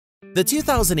The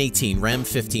 2018 Ram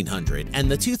 1500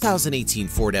 and the 2018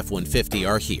 Ford F-150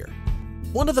 are here.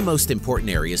 One of the most important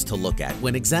areas to look at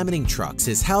when examining trucks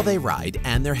is how they ride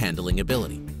and their handling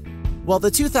ability. While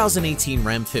the 2018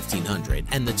 Ram 1500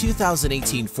 and the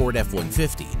 2018 Ford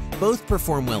F-150 both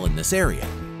perform well in this area,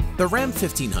 the Ram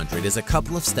 1500 is a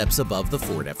couple of steps above the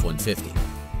Ford F-150.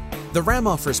 The Ram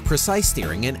offers precise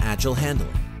steering and agile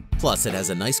handling. Plus, it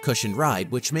has a nice cushioned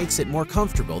ride which makes it more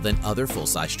comfortable than other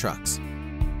full-size trucks.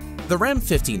 The Ram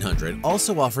 1500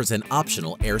 also offers an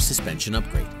optional air suspension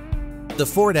upgrade. The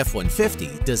Ford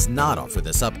F-150 does not offer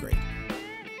this upgrade.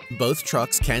 Both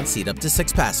trucks can seat up to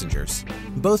 6 passengers.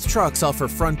 Both trucks offer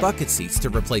front bucket seats to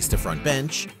replace the front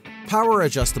bench, power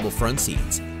adjustable front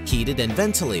seats, heated and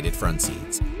ventilated front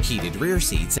seats, heated rear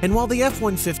seats, and while the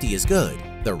F-150 is good,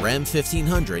 the Ram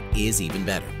 1500 is even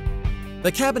better.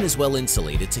 The cabin is well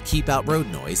insulated to keep out road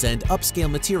noise, and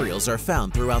upscale materials are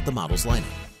found throughout the model's lineup,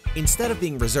 instead of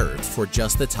being reserved for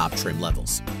just the top trim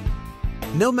levels.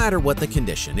 No matter what the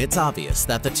condition, it's obvious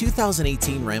that the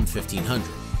 2018 Ram 1500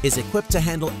 is equipped to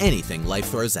handle anything life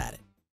throws at it.